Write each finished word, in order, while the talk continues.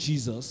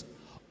Jesus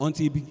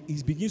until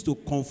he begins to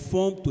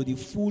conform to the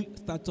full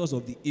status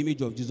of the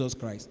image of Jesus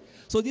Christ.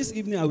 So this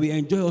evening, I will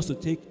enjoy us to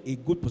take a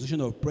good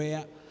position of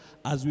prayer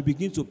as we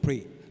begin to pray.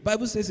 The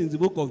Bible says in the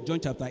book of John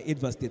chapter 8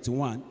 verse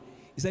 31,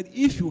 it said,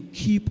 if you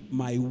keep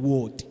my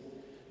word,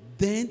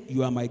 then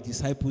you are my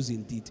disciples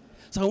indeed.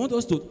 So I want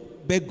us to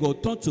beg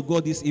God, turn to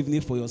God this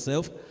evening for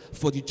yourself,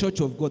 for the church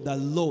of God, that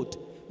Lord,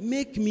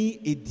 make me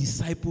a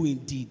disciple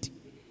indeed.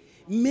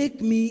 Make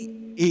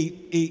me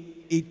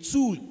a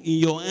tool in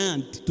your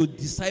hand to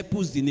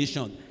disciple the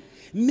nation.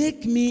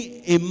 Make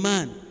me a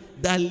man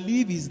that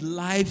live his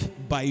life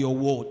by your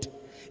word.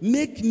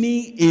 Make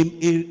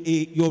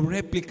me your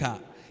replica.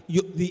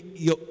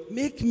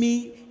 Make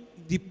me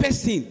the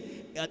person,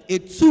 a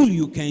tool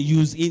you can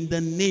use in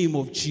the name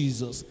of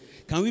Jesus.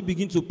 Can we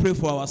begin to pray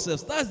for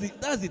ourselves? That's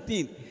the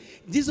thing.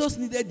 Jesus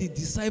needed the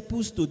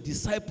disciples to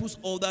disciple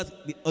all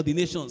the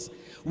nations.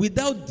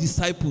 Without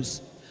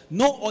disciples,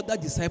 no other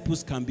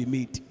disciples can be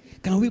made.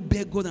 Can we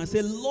beg God and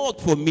say,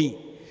 Lord, for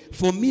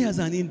me as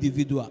an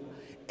individual,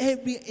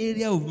 every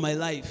area of my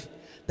life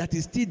that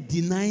is still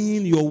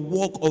denying your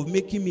work of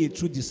making me a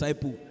true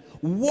disciple,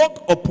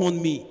 walk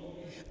upon me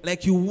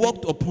like you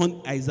walked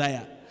upon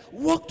Isaiah.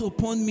 Walk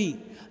upon me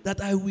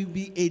that I will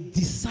be a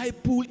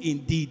disciple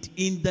indeed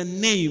in the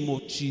name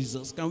of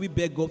Jesus. Can we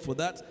beg God for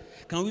that?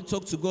 Can we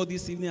talk to God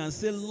this evening and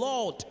say,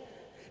 Lord,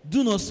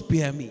 do not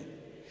spare me.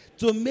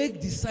 To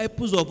make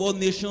disciples of all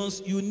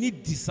nations, you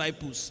need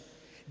disciples.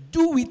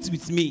 Do it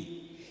with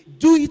me.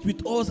 Do it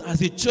with us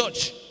as a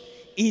church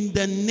in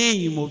the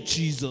name of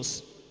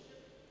Jesus.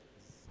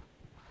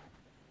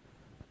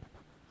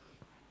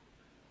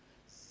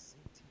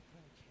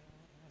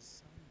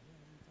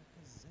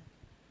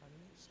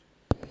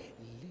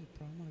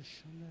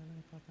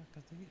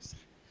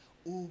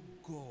 Oh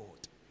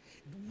God,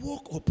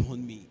 walk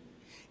upon me.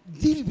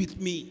 Deal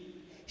with me.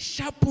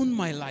 Sharpen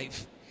my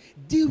life.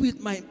 Deal with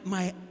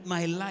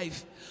my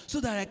life so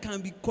that I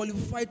can be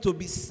qualified to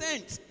be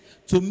sent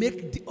to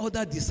make the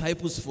other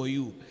disciples for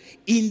you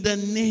in the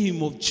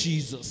name of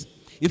Jesus.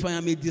 If I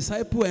am a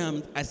disciple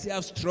and I still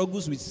have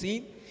struggles with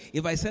sin,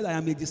 if I said I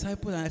am a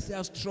disciple and I still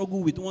have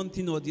struggle with one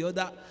thing or the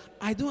other,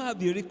 I don't have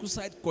the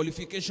requisite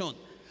qualification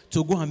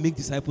to go and make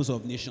disciples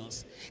of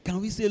nations. Can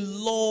we say,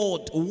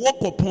 Lord, walk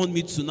upon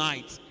me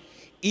tonight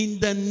in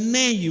the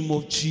name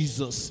of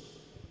Jesus?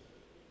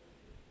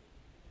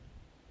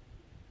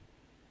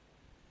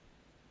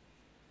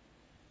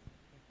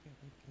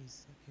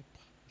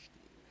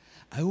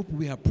 I hope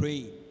we are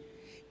praying.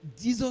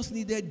 Jesus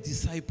needed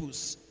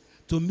disciples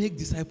to make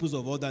disciples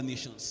of other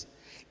nations.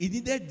 He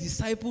needed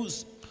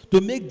disciples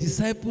to make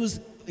disciples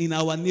in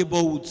our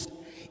neighborhoods.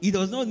 He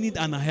does not need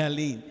an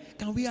Lane.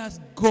 Can we ask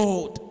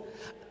God?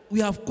 We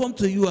have come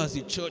to you as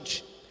a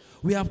church.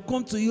 We have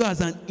come to you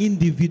as an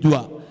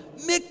individual.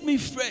 Make me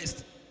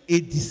first a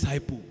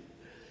disciple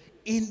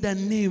in the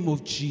name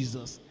of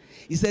Jesus.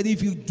 He said,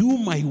 if you do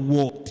my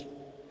word,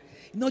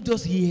 not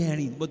just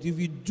hearing, but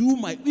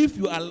if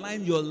you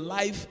align your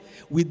life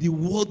with the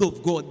word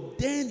of God,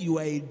 then you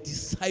are a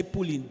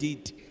disciple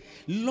indeed.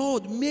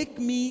 Lord, make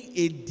me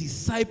a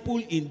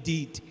disciple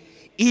indeed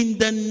in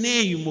the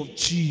name of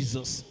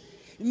Jesus.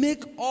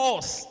 Make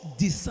us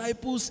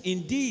disciples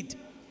indeed.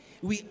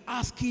 We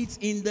ask it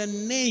in the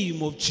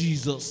name of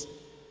Jesus.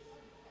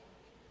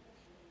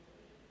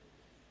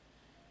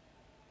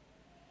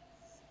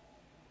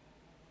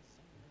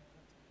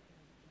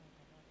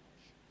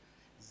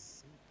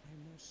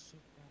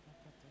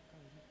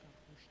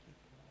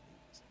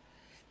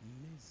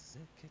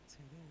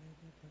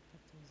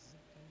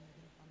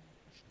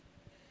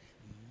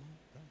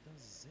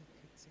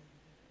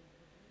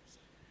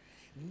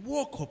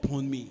 Walk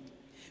upon me.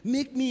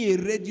 Make me a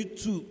ready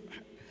tool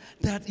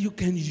that you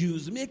can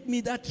use. Make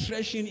me that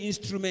threshing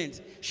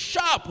instrument,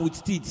 sharp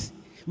with teeth,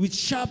 with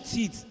sharp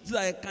teeth, so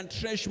that I can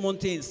thresh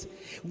mountains.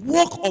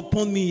 Walk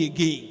upon me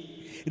again.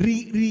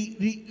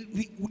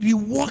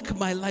 Rework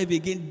my life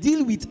again.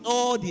 Deal with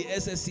all the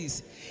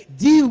excesses.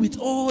 Deal with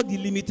all the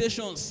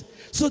limitations,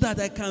 so that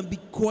I can be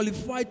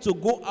qualified to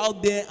go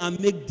out there and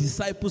make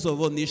disciples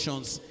of all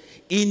nations.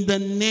 In the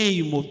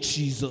name of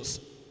Jesus.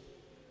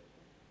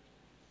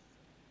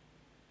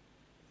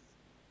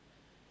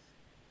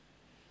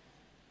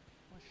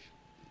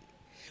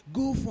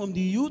 Go from the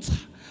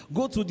youth,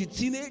 go to the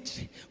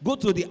teenage, go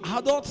to the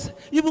adults,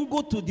 even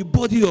go to the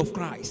body of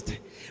Christ.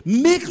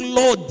 Make,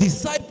 Lord,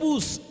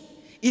 disciples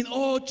in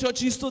all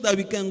churches so that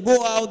we can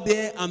go out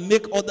there and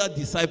make other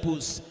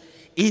disciples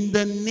in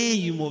the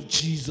name of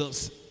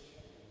Jesus.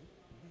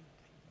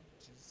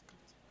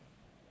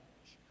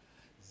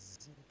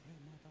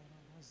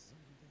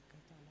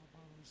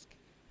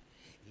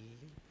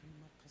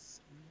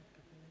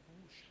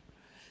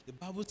 The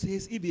Bible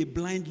says, if a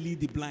blind lead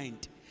the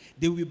blind,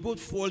 they will both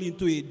fall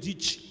into a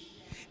ditch.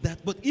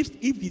 But if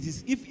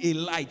a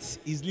light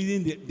is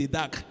leading the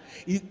dark,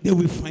 they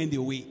will find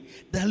a way.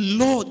 The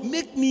Lord,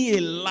 make me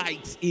a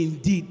light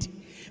indeed.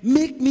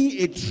 Make me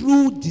a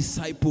true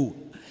disciple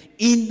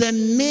in the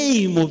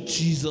name of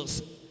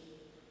Jesus.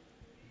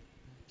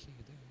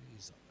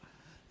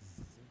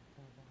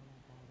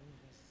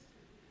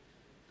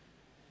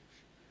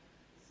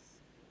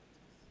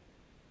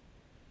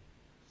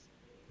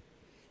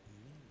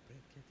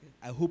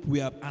 I hope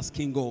we are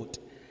asking God,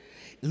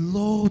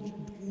 Lord,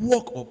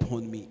 work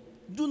upon me.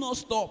 Do not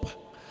stop.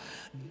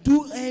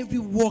 Do every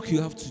work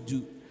you have to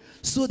do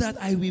so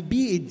that I will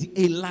be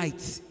a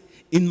light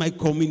in my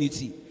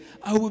community.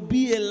 I will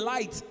be a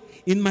light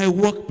in my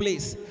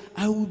workplace.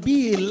 I will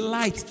be a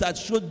light that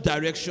shows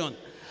direction.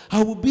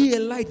 I will be a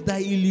light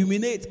that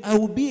illuminates. I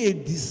will be a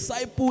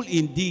disciple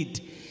indeed.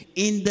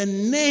 In the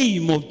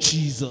name of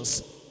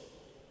Jesus.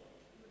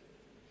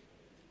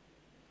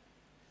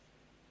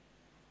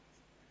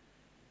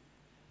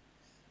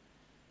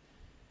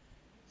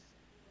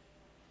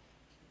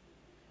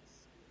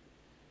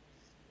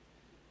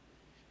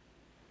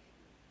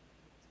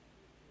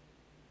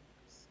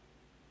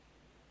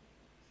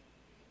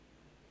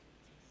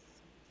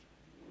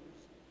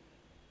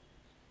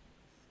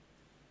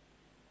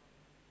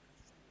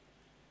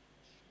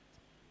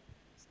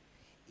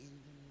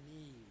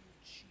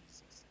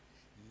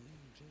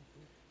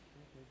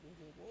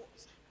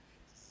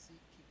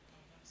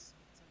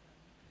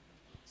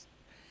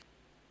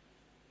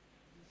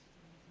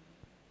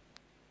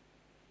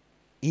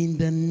 In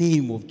the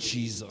name of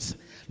Jesus.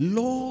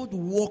 Lord,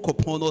 walk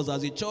upon us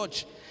as a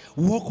church.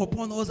 Walk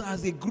upon us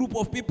as a group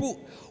of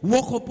people.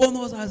 Walk upon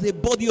us as a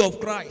body of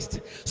Christ.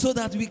 So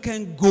that we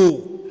can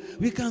go.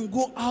 We can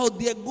go out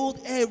there, go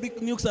every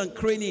nooks and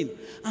cranny,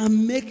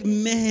 and make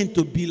men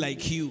to be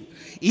like you.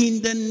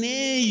 In the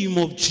name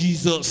of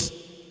Jesus.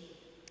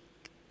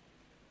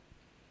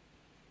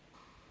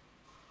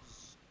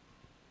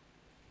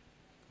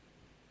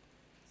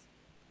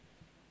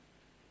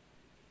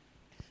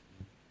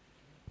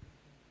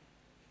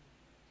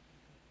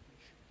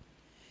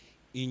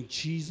 In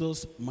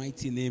Jesus'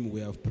 mighty name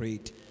we have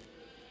prayed.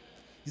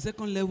 The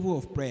second level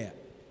of prayer,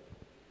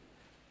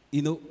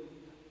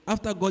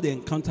 after God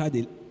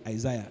encountered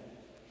Isaiah,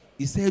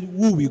 he said,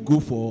 who will go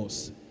for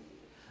us?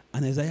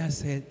 And Isaiah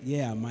said,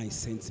 here am I,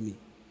 sent me.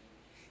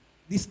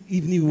 This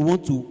evening we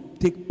want to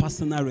take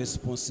personal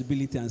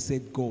responsibility and say,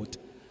 God,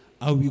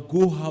 I will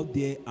go out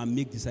there and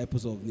make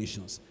disciples of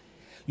nations.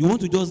 You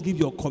want to just give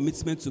your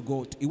commitment to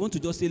God. You want to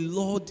just say,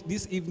 Lord,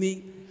 this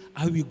evening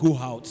I will go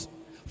out.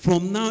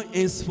 From now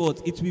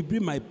henceforth, it will be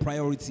my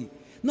priority.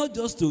 Not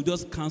just to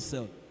just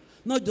counsel,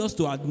 not just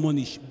to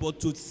admonish, but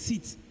to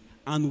sit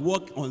and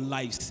work on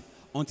lives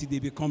until they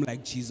become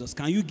like Jesus.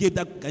 Can you give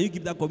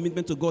that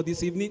commitment to God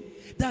this evening?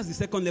 That's the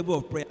second level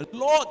of prayer.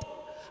 Lord,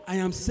 I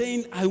am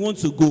saying I want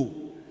to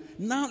go.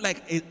 Now,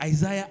 like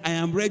Isaiah, I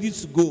am ready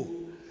to go.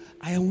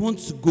 I want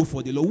to go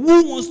for the Lord.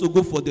 Who wants to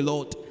go for the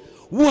Lord?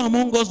 Who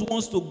among us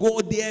wants to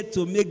go there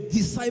to make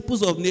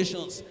disciples of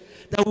nations?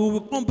 That we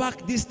will come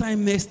back this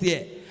time next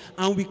year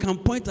and we can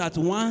point at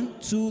 1,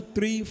 2,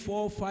 3,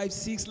 4, 5,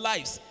 6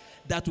 lives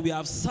that we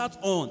have sat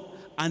on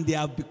and they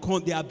are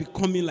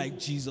becoming like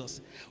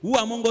Jesus. Who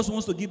among us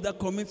wants to give that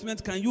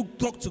commitment? Can you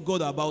talk to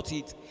God about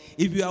it?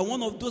 If you are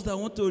one of those that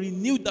want to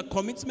renew the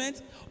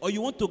commitment, or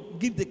you want to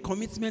give the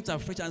commitment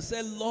afresh and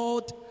say,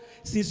 Lord,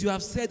 since you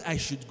have said I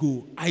should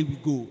go, I will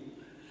go.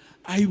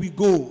 I will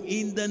go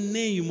in the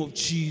name of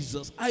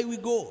Jesus. I will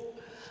go.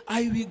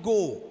 I will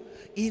go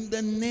in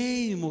the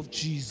name of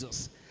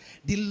Jesus.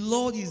 The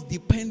Lord is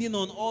depending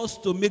on us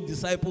to make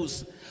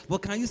disciples.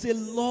 But can you say,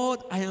 Lord,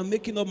 I am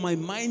making up my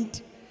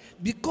mind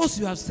because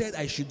you have said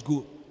I should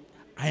go.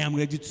 I am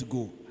ready to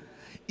go.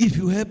 If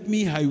you help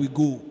me, I will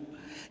go.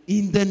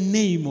 In the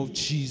name of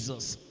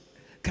Jesus.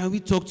 Can we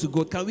talk to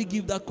God? Can we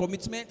give that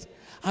commitment?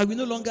 I will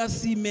no longer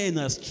see men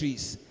as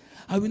trees.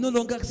 I will no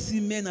longer see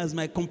men as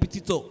my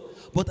competitor.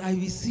 But I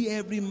will see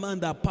every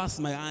man that passed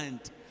my hand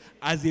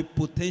as a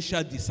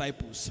potential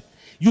disciples.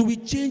 You will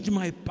change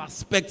my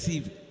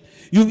perspective.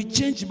 You will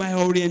change my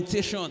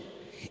orientation.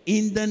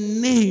 In the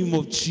name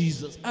of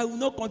Jesus. I will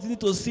not continue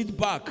to sit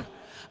back.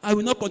 I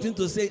will not continue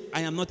to say,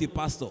 I am not a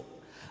pastor.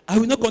 I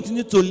will not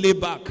continue to lay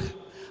back.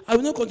 I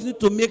will not continue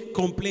to make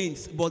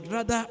complaints, but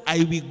rather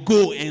I will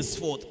go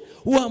henceforth.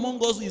 Who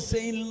among us is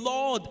saying,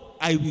 Lord,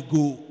 I will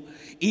go.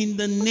 In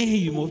the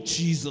name of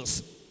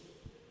Jesus.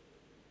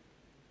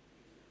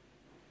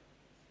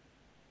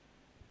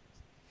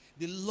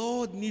 The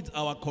Lord needs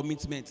our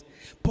commitment.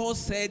 Paul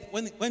said,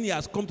 when he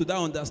has come to that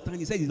understanding,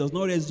 he said he does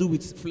not wrestle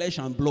with flesh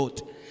and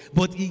blood.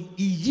 But he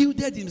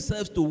yielded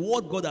himself to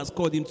what God has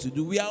called him to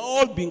do. We are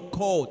all being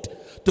called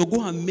to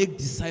go and make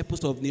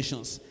disciples of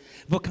nations.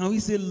 But can we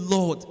say,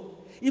 Lord,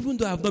 even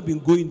though I have not been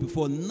going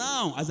before,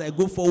 now as I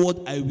go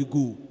forward, I will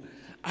go.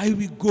 I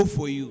will go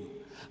for you.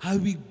 I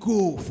will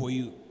go for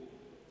you.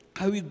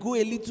 I will go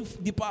a little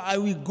deeper. I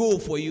will go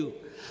for you.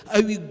 I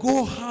will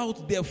go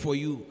out there for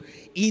you.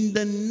 In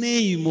the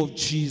name of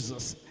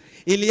Jesus.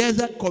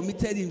 Eliezer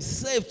committed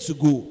himself to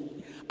go.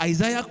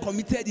 Isaiah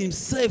committed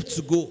himself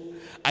to go.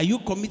 Are you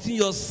committing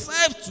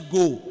yourself to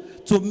go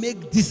to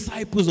make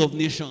disciples of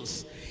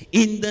nations?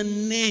 In the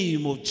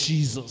name of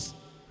Jesus.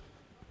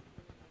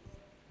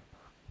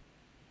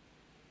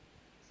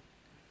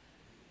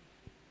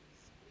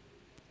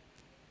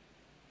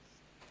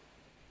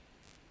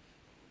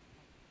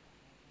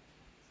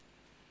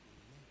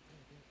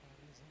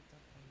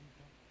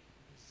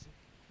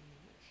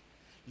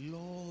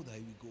 Lord, I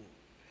will go.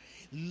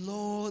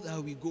 Lord, I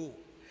will go.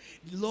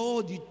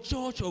 Lord, the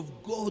church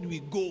of God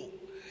will go.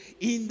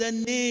 In the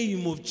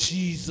name of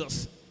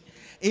Jesus.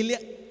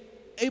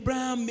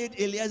 Abraham made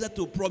Eliezer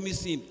to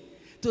promise him,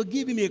 to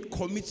give him a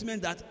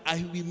commitment that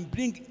I will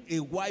bring a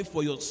wife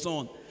for your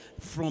son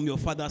from your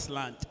father's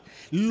land.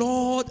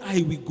 Lord,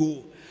 I will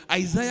go.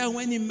 Isaiah,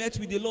 when he met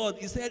with the Lord,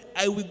 he said,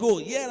 I will go.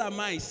 Here am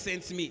I,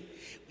 sent me.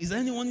 Is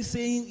anyone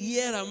saying,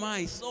 here am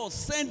I, so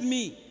send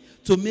me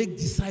to make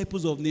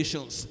disciples of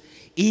nations?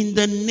 In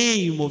the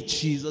name of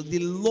Jesus, the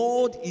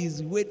Lord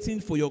is waiting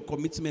for your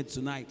commitment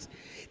tonight.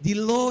 The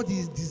Lord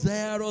is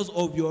desirous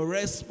of your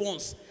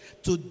response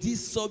to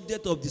this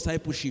subject of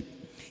discipleship.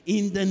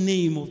 In the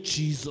name of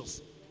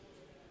Jesus.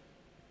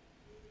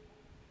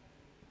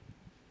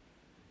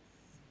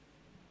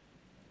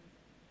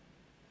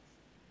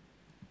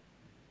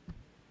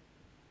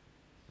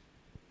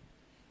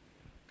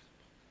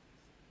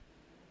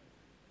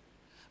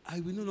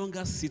 I will no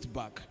longer sit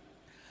back.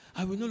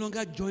 I will no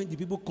longer join the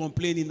people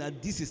complaining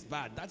that this is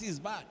bad, that is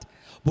bad.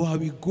 But I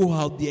will go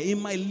out there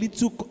in my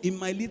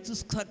little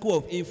circle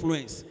of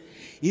influence,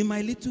 in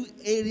my little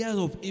areas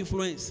of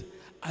influence.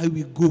 I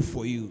will go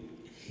for you.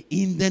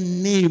 In the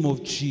name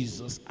of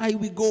Jesus, I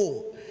will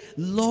go.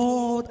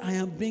 Lord, I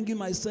am bringing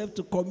myself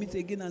to commit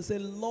again and say,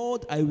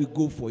 Lord, I will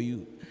go for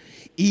you.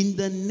 In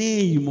the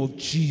name of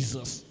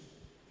Jesus.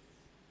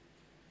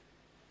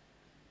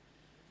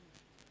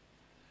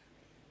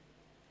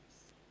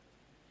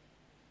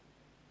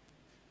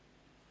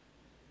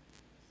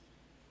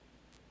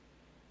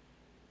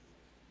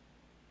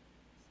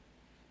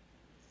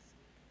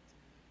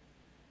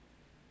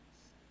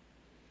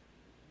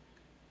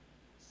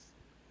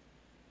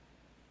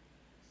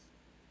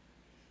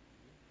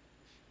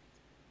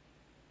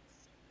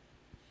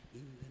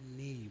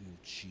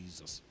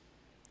 Jesus.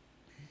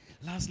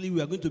 Lastly,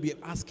 we are going to be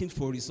asking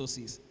for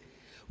resources.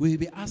 We will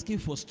be asking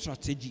for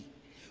strategy.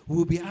 We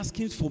will be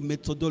asking for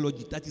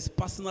methodology that is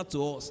personal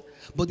to us.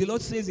 But the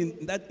Lord says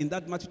in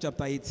that Matthew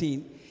chapter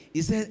 18,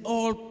 He said,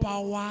 all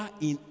power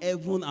in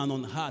heaven and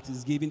on earth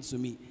is given to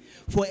me.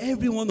 For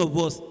every one of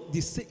us,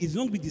 it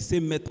won't be the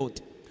same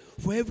method.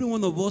 For every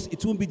one of us,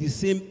 it won't be the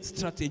same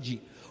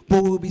strategy.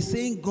 But we'll be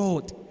saying,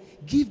 God,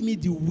 give me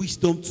the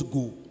wisdom to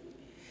go.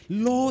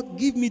 Lord,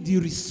 give me the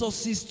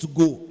resources to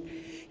go.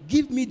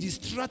 Give me the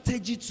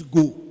strategy to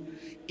go.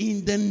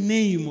 In the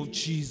name of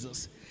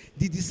Jesus.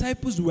 The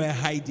disciples were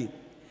hiding.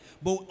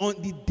 But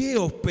on the day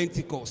of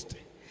Pentecost,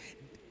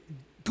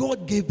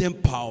 God gave them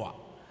power.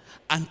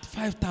 And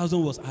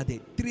 5,000 was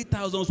added.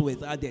 3,000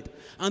 was added.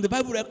 And the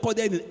Bible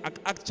recorded in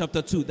Acts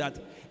chapter 2 that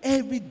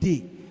every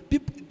day,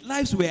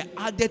 lives were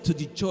added to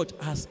the church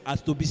as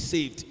to be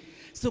saved.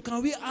 So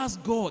can we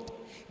ask God,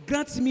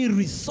 grant me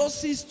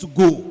resources to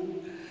go,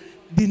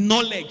 the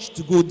knowledge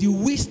to go, the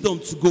wisdom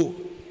to go,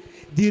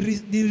 the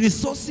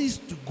resources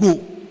to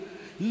go.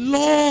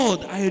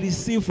 Lord, I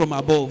receive from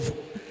above.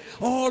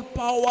 All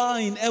power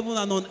in heaven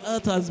and on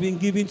earth has been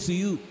given to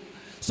you.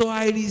 So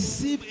I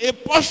receive a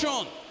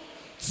portion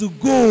to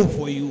go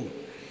for you.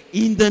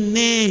 In the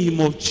name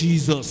of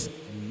Jesus.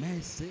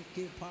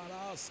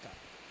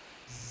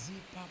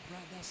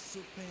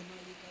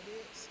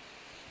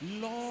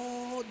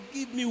 Lord,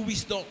 give me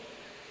wisdom.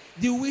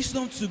 The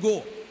wisdom to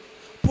go.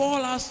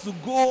 Paul has to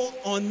go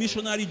on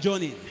missionary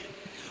journey.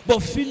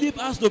 But Philip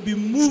has to be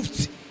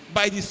moved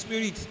by the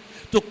Spirit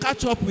to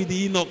catch up with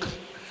the Enoch.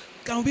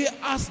 Can we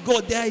ask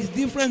God, there is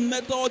different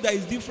method, there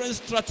is different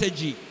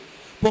strategy.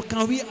 But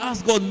can we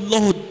ask God,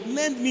 Lord,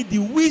 lend me the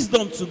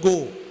wisdom to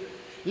go.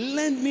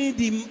 Lend me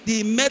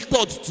the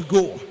method to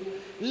go.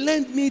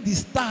 Lend me the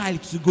style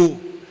to go.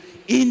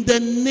 In the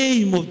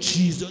name of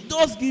Jesus.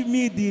 Just give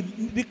me the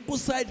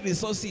requisite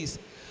resources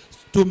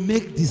to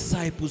make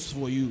disciples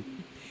for you.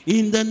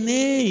 In the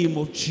name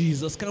of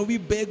Jesus. Can we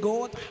beg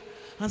God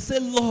and say,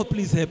 Lord,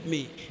 please help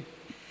me.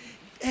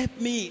 Help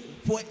me.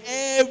 For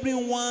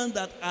everyone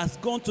that has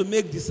gone to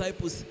make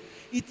disciples,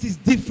 it is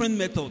different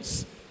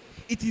methods.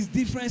 It is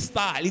different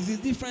style. It is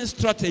different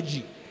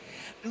strategy.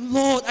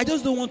 Lord, I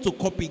just don't want to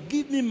copy.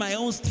 Give me my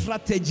own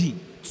strategy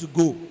to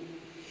go.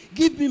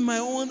 Give me my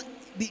own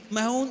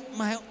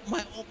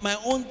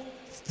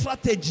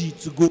strategy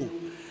to go.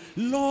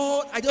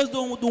 Lord, I just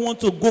don't want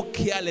to go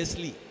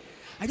carelessly.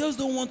 I just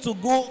don't want to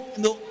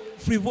go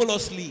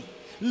frivolously.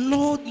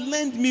 Lord,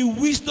 lend me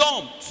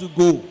wisdom to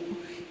go.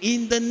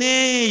 In the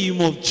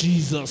name of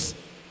Jesus.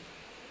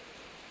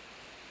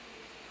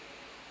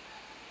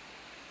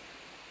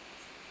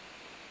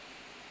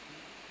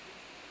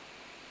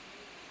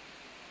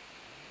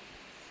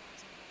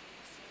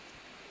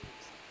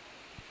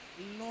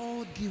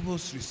 Lord, give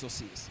us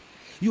resources.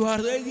 You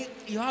have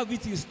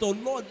it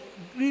installed. Lord,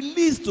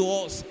 release to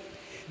us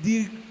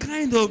the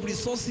kind of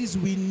resources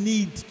we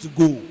need to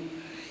go.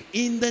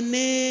 In the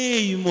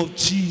name of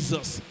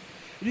Jesus.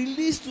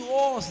 Release to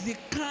us the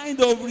kind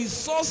of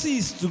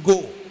resources to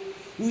go.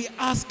 We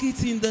ask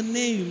it in the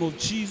name of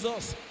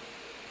Jesus.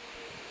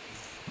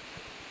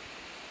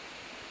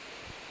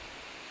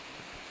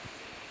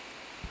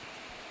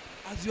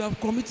 As you have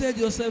committed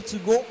yourself to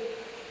go,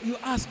 you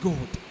ask God,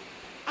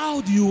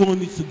 how do you want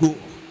me to go?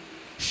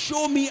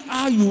 Show me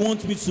how you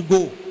want me to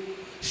go.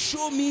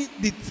 show me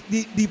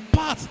the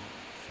path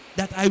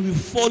that I will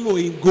follow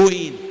in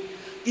going.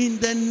 In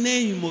the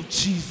name of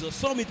Jesus.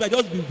 Some it might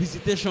just be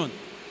visitation.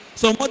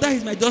 Some other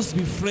it might just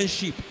be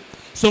friendship.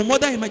 Some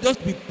other it might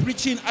just be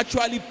preaching,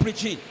 actually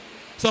preaching.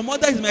 Some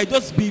other it might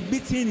just be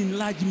meeting in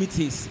large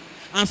meetings.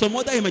 And some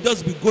other it might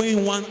just be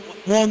going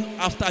one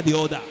after the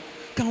other.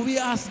 Can we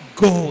ask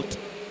God?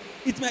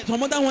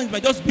 Some other ones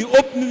might just be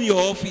opening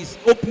your office,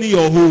 opening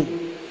your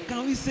home.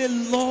 Can we say,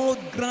 Lord,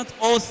 grant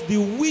us the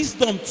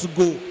wisdom to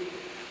go,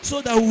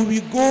 so that we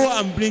will go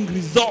and bring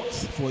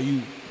results for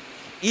you.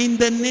 In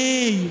the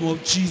name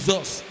of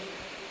Jesus.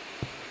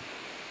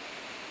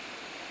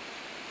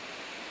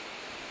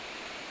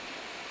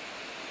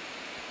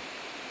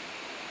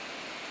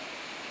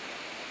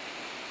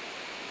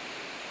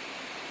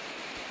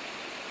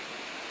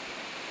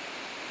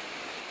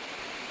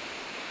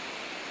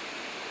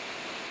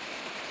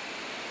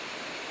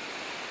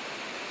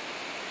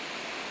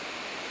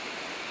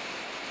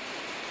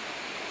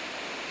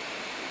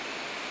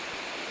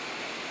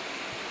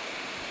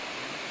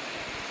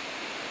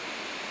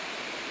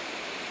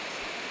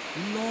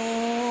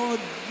 Lord,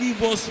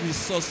 give us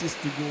resources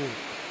to go.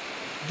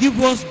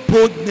 Give us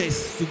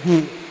boldness to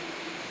go.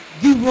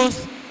 Give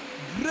us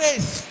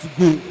grace to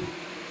go.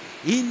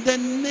 In the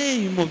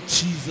name of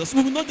Jesus.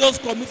 We will not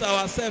just commit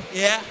ourselves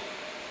here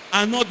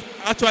and not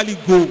actually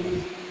go.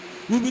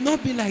 We will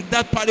not be like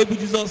that parable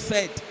Jesus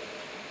said.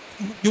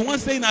 The one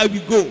saying, I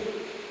will go,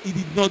 he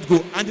did not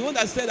go. And the one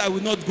that said, I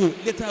will not go,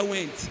 later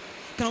went.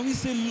 Can we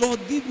say, Lord,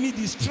 give me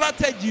the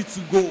strategy to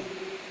go.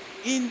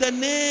 In the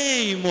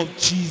name of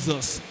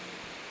Jesus.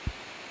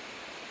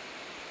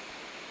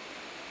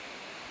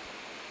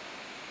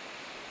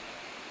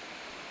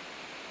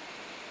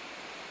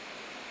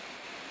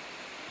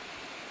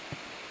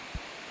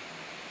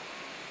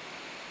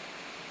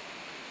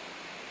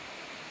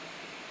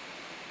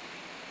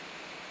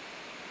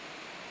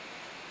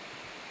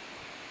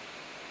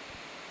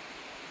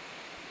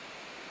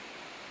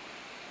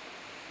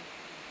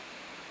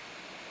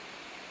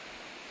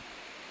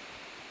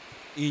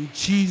 In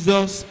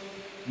Jesus'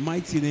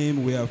 mighty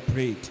name we have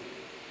prayed.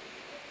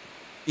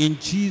 In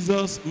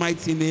Jesus'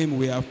 mighty name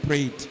we have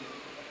prayed.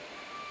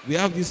 We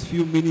have these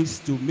few minutes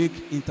to make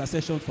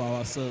intercession for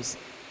ourselves.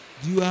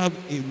 Do you have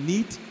a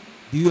need?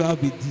 Do you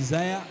have a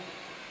desire?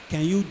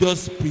 Can you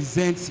just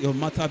present your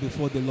matter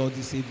before the Lord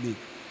this evening?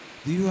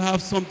 Do you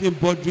have something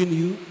bothering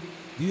you?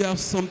 Do you have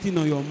something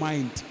on your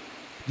mind?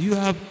 Do you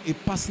have a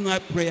personal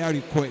prayer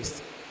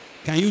request?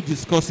 Can you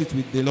discuss it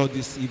with the Lord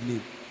this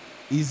evening?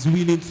 He's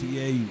willing to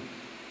hear you.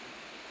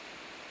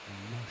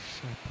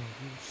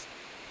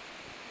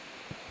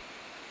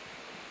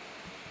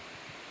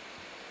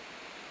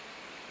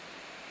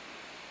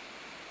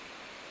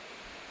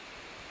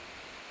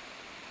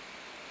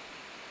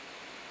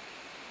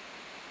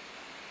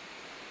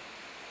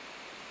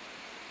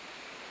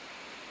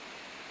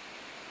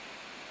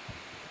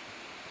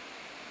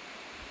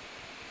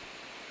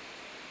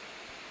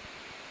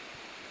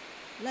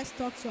 Let's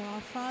talk to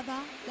our Father.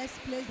 Let's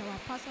place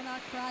our personal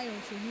cry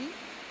unto Him.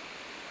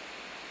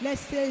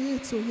 Let's say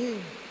it to Him.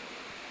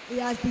 He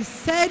has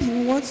said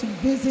He wants to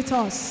visit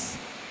us.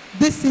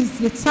 This is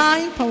the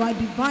time for our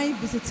divine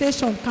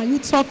visitation. Can you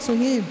talk to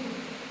Him?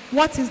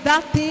 What is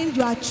that thing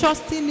you are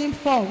trusting Him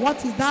for?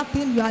 What is that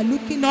thing you are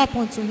looking up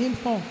unto Him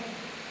for?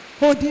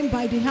 Hold Him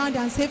by the hand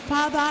and say,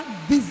 Father,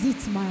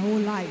 visit my whole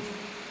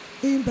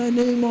life. In the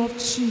name of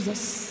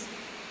Jesus.